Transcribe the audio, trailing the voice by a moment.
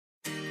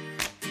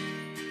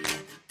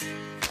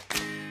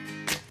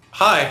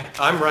Hi,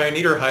 I'm Ryan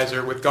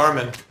Niederheiser with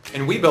Garmin,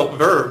 and we built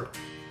VIRB,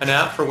 an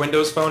app for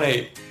Windows Phone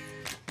 8.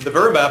 The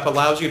VIRB app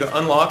allows you to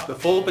unlock the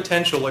full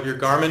potential of your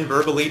Garmin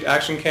VIRB Elite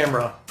action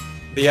camera.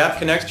 The app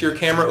connects to your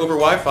camera over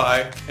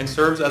Wi-Fi and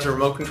serves as a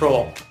remote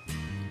control.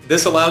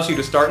 This allows you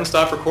to start and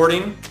stop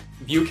recording,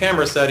 view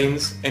camera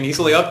settings, and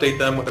easily update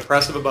them with the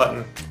press of a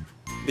button.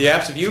 The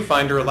app's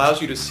viewfinder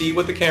allows you to see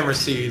what the camera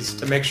sees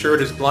to make sure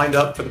it is lined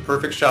up for the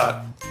perfect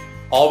shot,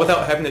 all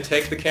without having to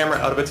take the camera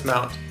out of its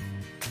mount.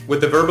 With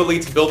the VIRB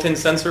Elite's built-in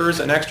sensors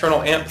and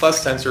external ANT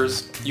Plus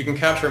sensors, you can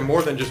capture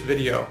more than just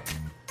video.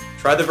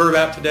 Try the VIRB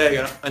app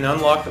today and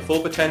unlock the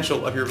full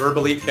potential of your VIRB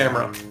Elite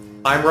camera.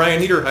 I'm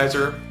Ryan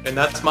Niederheiser, and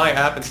that's my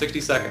app in 60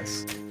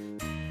 seconds.